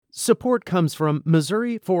Support comes from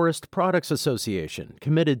Missouri Forest Products Association,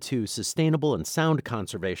 committed to sustainable and sound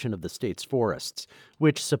conservation of the state's forests,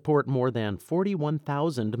 which support more than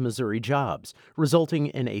 41,000 Missouri jobs, resulting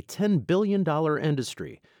in a $10 billion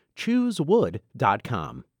industry.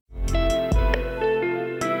 ChooseWood.com.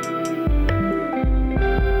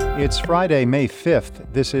 It's Friday, May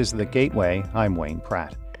 5th. This is The Gateway. I'm Wayne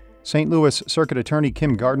Pratt. St. Louis Circuit Attorney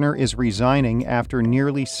Kim Gardner is resigning after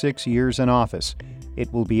nearly 6 years in office.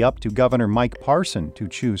 It will be up to Governor Mike Parson to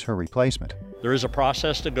choose her replacement. There is a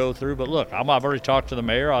process to go through, but look, I've already talked to the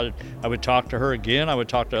mayor. I would talk to her again. I would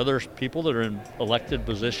talk to other people that are in elected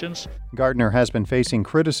positions. Gardner has been facing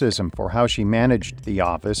criticism for how she managed the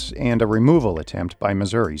office and a removal attempt by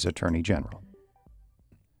Missouri's Attorney General.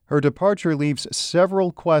 Her departure leaves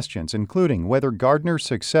several questions, including whether Gardner's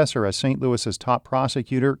successor as St. Louis's top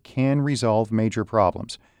prosecutor can resolve major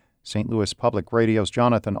problems. St. Louis Public Radio's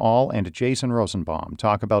Jonathan Ahl and Jason Rosenbaum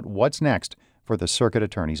talk about what's next for the Circuit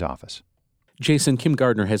Attorney's Office. Jason, Kim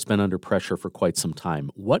Gardner has been under pressure for quite some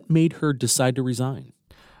time. What made her decide to resign?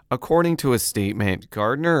 According to a statement,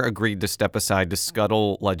 Gardner agreed to step aside to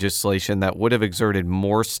scuttle legislation that would have exerted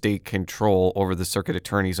more state control over the Circuit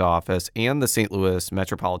Attorney's Office and the St. Louis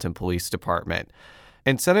Metropolitan Police Department.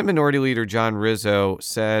 And Senate Minority Leader John Rizzo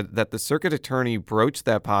said that the circuit attorney broached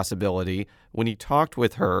that possibility when he talked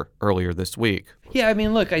with her earlier this week. Yeah, I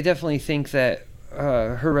mean, look, I definitely think that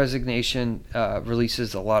her resignation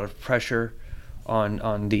releases a lot of pressure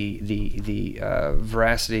on the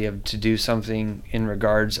veracity of to do something in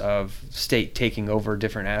regards of state taking over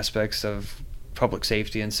different aspects of public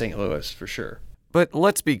safety in St. Louis, for sure. But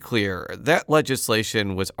let's be clear, that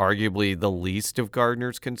legislation was arguably the least of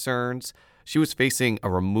Gardner's concerns. She was facing a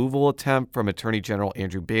removal attempt from Attorney General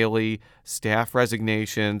Andrew Bailey, staff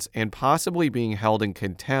resignations, and possibly being held in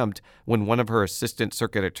contempt when one of her assistant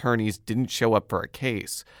circuit attorneys didn't show up for a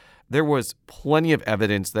case. There was plenty of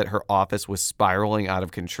evidence that her office was spiraling out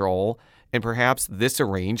of control, and perhaps this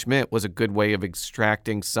arrangement was a good way of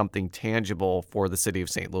extracting something tangible for the city of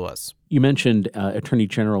St. Louis. You mentioned Attorney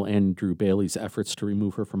General Andrew Bailey's efforts to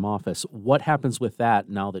remove her from office. What happens with that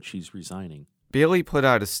now that she's resigning? Bailey put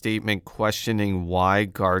out a statement questioning why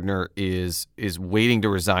Gardner is waiting to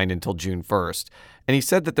resign until June 1st. And he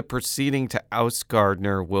said that the proceeding to oust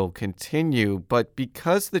Gardner will continue, but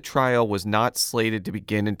because the trial was not slated to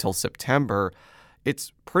begin until September,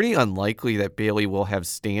 it's pretty unlikely that Bailey will have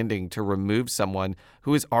standing to remove someone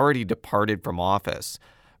who has already departed from office.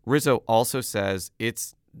 Rizzo also says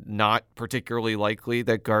it's not particularly likely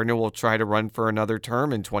that Gardner will try to run for another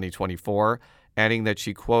term in 2024, adding that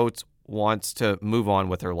she, quotes, wants to move on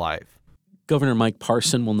with her life. Governor Mike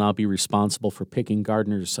Parson will now be responsible for picking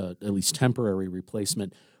Gardner's at least temporary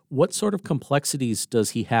replacement. What sort of complexities does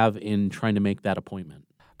he have in trying to make that appointment?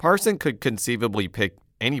 Parson could conceivably pick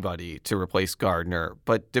anybody to replace Gardner,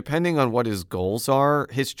 but depending on what his goals are,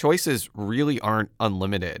 his choices really aren't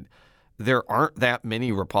unlimited. There aren't that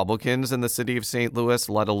many Republicans in the city of St. Louis,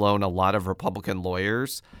 let alone a lot of Republican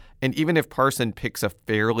lawyers. And even if Parson picks a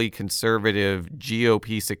fairly conservative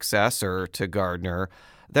GOP successor to Gardner,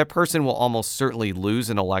 that person will almost certainly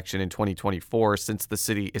lose an election in 2024 since the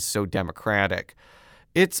city is so Democratic.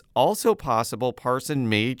 It's also possible Parson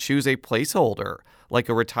may choose a placeholder, like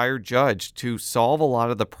a retired judge, to solve a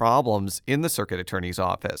lot of the problems in the circuit attorney's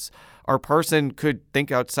office. Or Parson could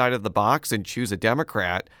think outside of the box and choose a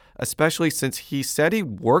Democrat, especially since he said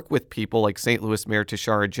he'd work with people like St. Louis Mayor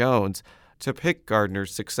Tashara Jones to pick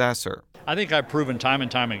Gardner's successor. I think I've proven time and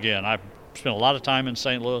time again. I've spent a lot of time in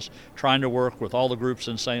St. Louis trying to work with all the groups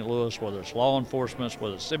in St. Louis, whether it's law enforcement,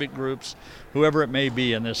 whether it's civic groups, whoever it may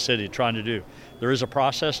be in this city trying to do. There is a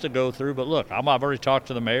process to go through, but look, I've already talked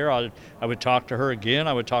to the mayor. I would talk to her again.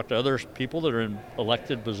 I would talk to other people that are in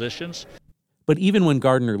elected positions. But even when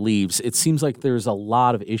Gardner leaves, it seems like there's a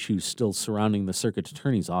lot of issues still surrounding the circuit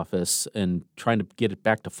attorney's office and trying to get it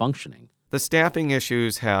back to functioning. The staffing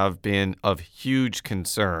issues have been of huge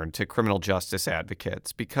concern to criminal justice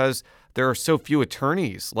advocates because there are so few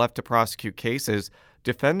attorneys left to prosecute cases.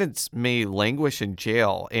 Defendants may languish in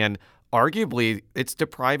jail, and arguably it's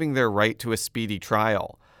depriving their right to a speedy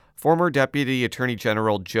trial. Former Deputy Attorney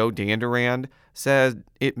General Joe Danderand said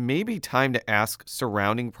it may be time to ask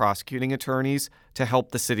surrounding prosecuting attorneys to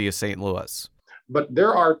help the city of St. Louis. But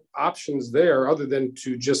there are options there other than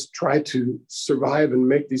to just try to survive and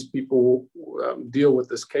make these people deal with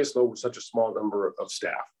this caseload with such a small number of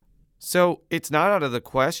staff. So it's not out of the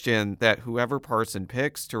question that whoever Parson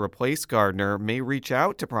picks to replace Gardner may reach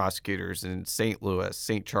out to prosecutors in St. Louis,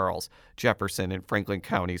 St. Charles, Jefferson, and Franklin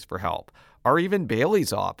counties for help, or even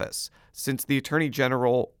Bailey's office, since the Attorney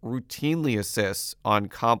General routinely assists on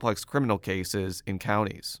complex criminal cases in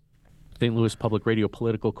counties. St. Louis Public Radio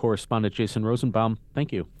political correspondent Jason Rosenbaum,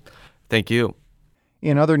 thank you. Thank you.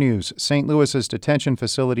 In other news, St. Louis's Detention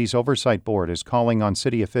Facilities Oversight Board is calling on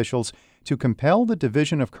city officials to compel the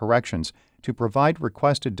Division of Corrections to provide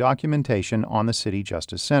requested documentation on the City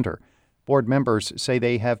Justice Center. Board members say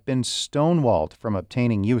they have been stonewalled from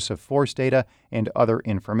obtaining use of force data and other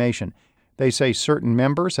information. They say certain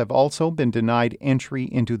members have also been denied entry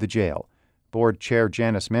into the jail. Board Chair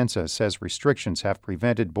Janice Mensah says restrictions have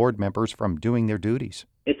prevented board members from doing their duties.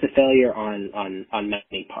 It's a failure on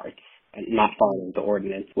many parts. And not following the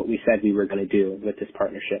ordinance, what we said we were going to do with this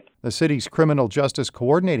partnership. The city's Criminal Justice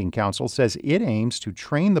Coordinating Council says it aims to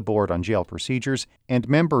train the board on jail procedures, and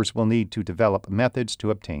members will need to develop methods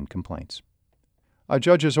to obtain complaints. A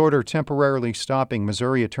judge's order temporarily stopping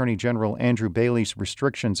Missouri Attorney General Andrew Bailey's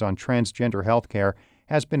restrictions on transgender health care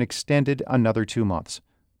has been extended another 2 months.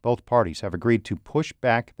 Both parties have agreed to push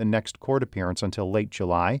back the next court appearance until late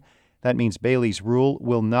July. That means Bailey's rule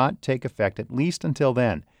will not take effect at least until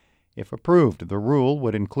then. If approved, the rule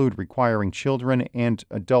would include requiring children and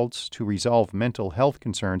adults to resolve mental health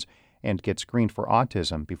concerns and get screened for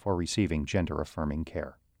autism before receiving gender-affirming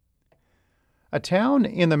care. A town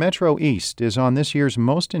in the Metro East is on this year's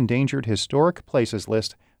Most Endangered Historic Places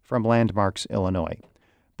list from Landmarks, Illinois.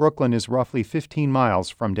 Brooklyn is roughly 15 miles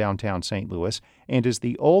from downtown St. Louis and is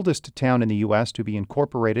the oldest town in the U.S. to be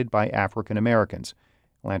incorporated by African Americans.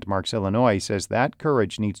 Landmarks, Illinois says that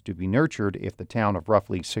courage needs to be nurtured if the town of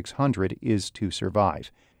roughly 600 is to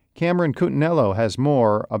survive. Cameron Cutinello has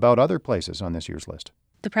more about other places on this year's list.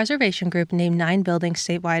 The preservation group named 9 buildings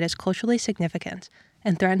statewide as culturally significant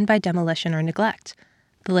and threatened by demolition or neglect.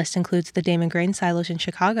 The list includes the Damon Grain Silos in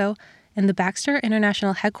Chicago and the Baxter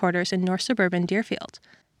International Headquarters in north suburban Deerfield.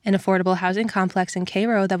 An affordable housing complex in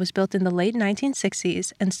Cairo that was built in the late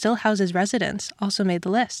 1960s and still houses residents also made the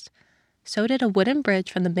list. So did a wooden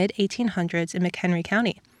bridge from the mid-1800s in McHenry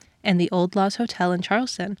County, and the Old Laws Hotel in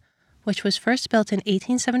Charleston, which was first built in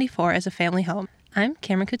 1874 as a family home. I'm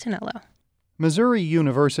Cameron Cutinello. Missouri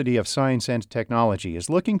University of Science and Technology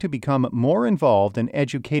is looking to become more involved in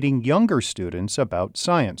educating younger students about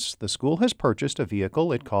science. The school has purchased a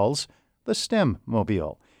vehicle it calls the STEM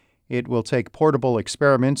Mobile. It will take portable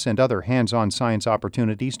experiments and other hands-on science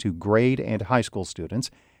opportunities to grade and high school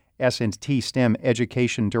students. S&T STEM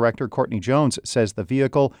Education Director Courtney Jones says the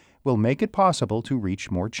vehicle will make it possible to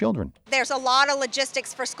reach more children. There's a lot of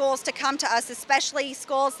logistics for schools to come to us, especially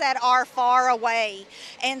schools that are far away.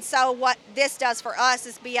 And so what this does for us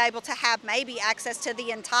is be able to have maybe access to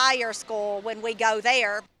the entire school when we go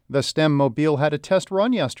there. The STEM Mobile had a test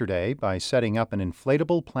run yesterday by setting up an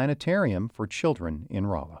inflatable planetarium for children in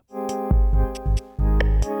Rolla.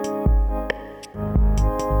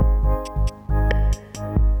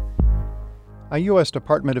 A U.S.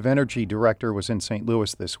 Department of Energy director was in St.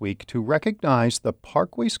 Louis this week to recognize the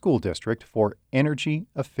Parkway School District for energy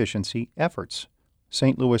efficiency efforts.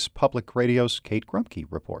 St. Louis Public Radio's Kate Grumke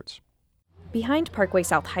reports. Behind Parkway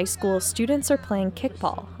South High School, students are playing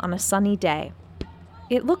kickball on a sunny day.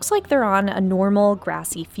 It looks like they're on a normal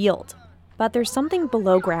grassy field, but there's something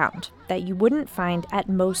below ground that you wouldn't find at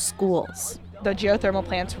most schools. The geothermal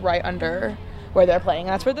plant's right under where they're playing.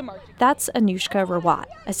 That's where the mark. That's Anushka Rawat,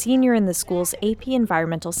 a senior in the school's AP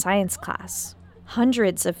Environmental Science class.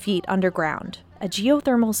 Hundreds of feet underground, a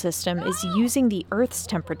geothermal system is using the Earth's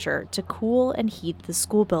temperature to cool and heat the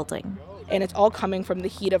school building. And it's all coming from the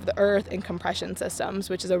heat of the earth and compression systems,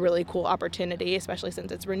 which is a really cool opportunity, especially since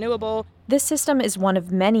it's renewable. This system is one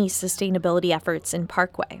of many sustainability efforts in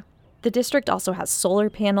Parkway. The district also has solar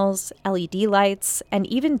panels, LED lights, and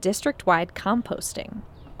even district-wide composting.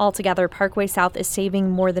 Altogether, Parkway South is saving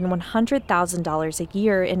more than $100,000 a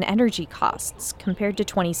year in energy costs compared to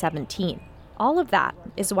 2017. All of that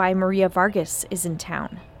is why Maria Vargas is in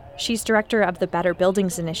town. She's director of the Better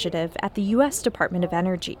Buildings Initiative at the U.S. Department of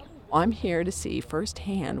Energy. I'm here to see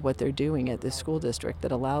firsthand what they're doing at this school district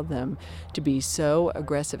that allowed them to be so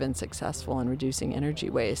aggressive and successful in reducing energy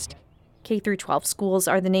waste. K-12 schools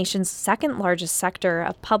are the nation's second largest sector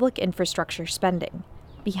of public infrastructure spending,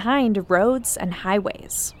 behind roads and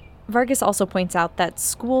highways. Vargas also points out that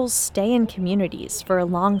schools stay in communities for a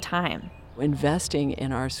long time. Investing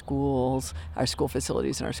in our schools, our school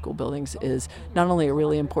facilities, and our school buildings is not only a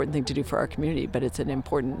really important thing to do for our community, but it's an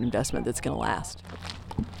important investment that's going to last.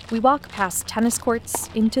 We walk past tennis courts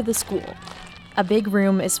into the school. A big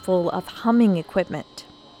room is full of humming equipment.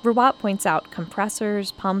 Rawat points out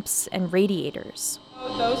compressors, pumps, and radiators.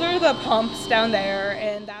 Those are the pumps down there,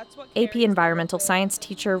 and that's what AP Environmental Science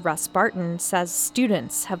teacher Russ Barton says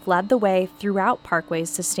students have led the way throughout Parkway's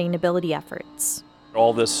sustainability efforts.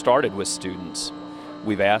 All this started with students.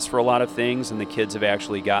 We've asked for a lot of things, and the kids have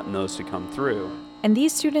actually gotten those to come through. And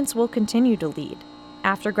these students will continue to lead.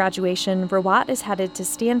 After graduation, Rawat is headed to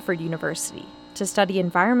Stanford University to study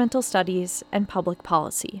environmental studies and public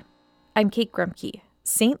policy. I'm Kate Grumke,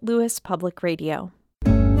 St. Louis Public Radio.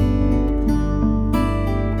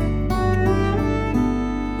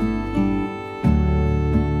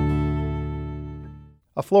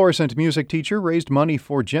 A fluorescent music teacher raised money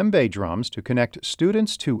for djembe drums to connect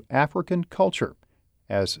students to African culture.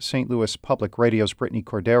 As St. Louis Public Radio's Brittany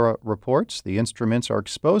Cordera reports, the instruments are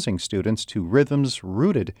exposing students to rhythms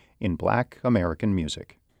rooted in Black American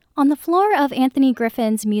music. On the floor of Anthony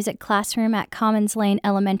Griffin's music classroom at Commons Lane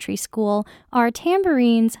Elementary School are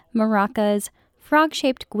tambourines, maracas,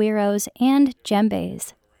 frog-shaped guiros, and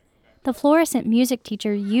djembes. The fluorescent music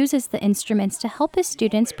teacher uses the instruments to help his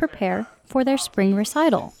students prepare for their spring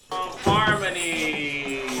recital.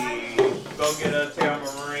 Harmony. Go get a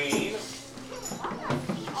tambourine.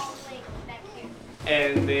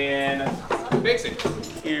 And then mix it.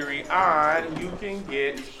 Carry on. You can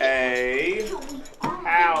get a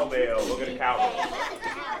cowbell. Look at a cowbell.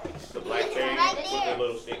 The black thing with the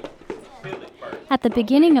little stick. At the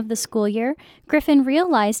beginning of the school year, Griffin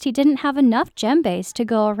realized he didn't have enough djembes to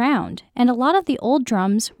go around, and a lot of the old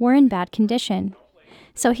drums were in bad condition.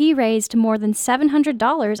 So he raised more than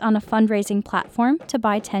 $700 on a fundraising platform to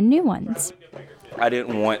buy 10 new ones. I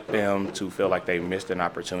didn't want them to feel like they missed an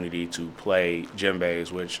opportunity to play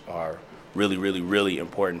djembes, which are really, really, really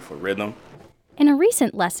important for rhythm. In a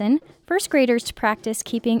recent lesson, first graders practiced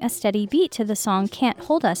keeping a steady beat to the song Can't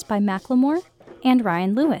Hold Us by Macklemore and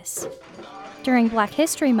Ryan Lewis. During Black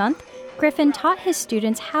History Month, Griffin taught his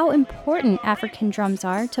students how important African drums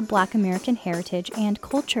are to Black American heritage and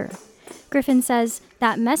culture. Griffin says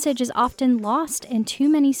that message is often lost in too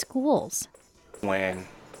many schools. When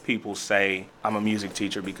people say, I'm a music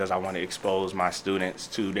teacher because I want to expose my students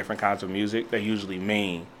to different kinds of music, they usually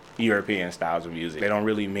mean European styles of music. They don't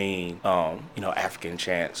really mean, African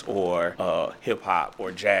chants or hip-hop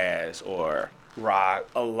or jazz or rock.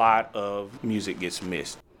 A lot of music gets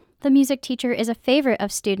missed. The music teacher is a favorite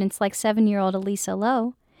of students like 7-year-old Elisa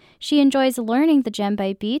Lowe. She enjoys learning the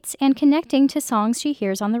djembe beats and connecting to songs she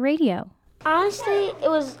hears on the radio. Honestly, it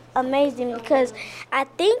was amazing because I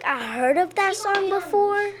think I heard of that song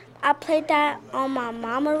before. I played that on my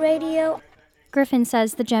mama radio. Griffin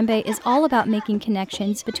says the djembe is all about making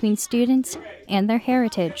connections between students and their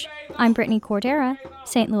heritage. I'm Brittany Cordera,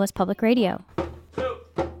 St. Louis Public Radio.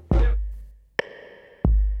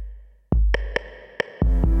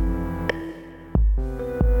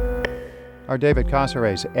 Our David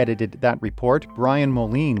Casares edited that report. Brian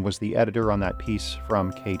Moline was the editor on that piece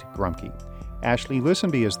from Kate Grumke. Ashley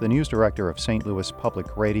Lisenby is the news director of St. Louis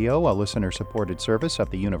Public Radio, a listener-supported service of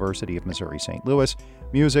the University of Missouri-St. Louis.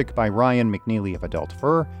 Music by Ryan McNeely of Adult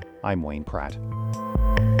Fur. I'm Wayne Pratt.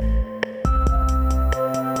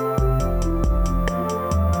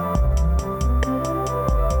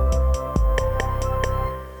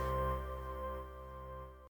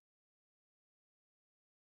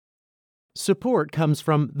 Support comes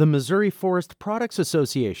from the Missouri Forest Products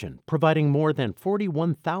Association, providing more than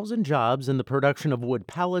 41,000 jobs in the production of wood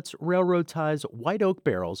pallets, railroad ties, white oak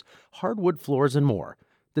barrels, hardwood floors, and more.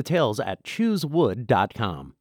 Details at choosewood.com.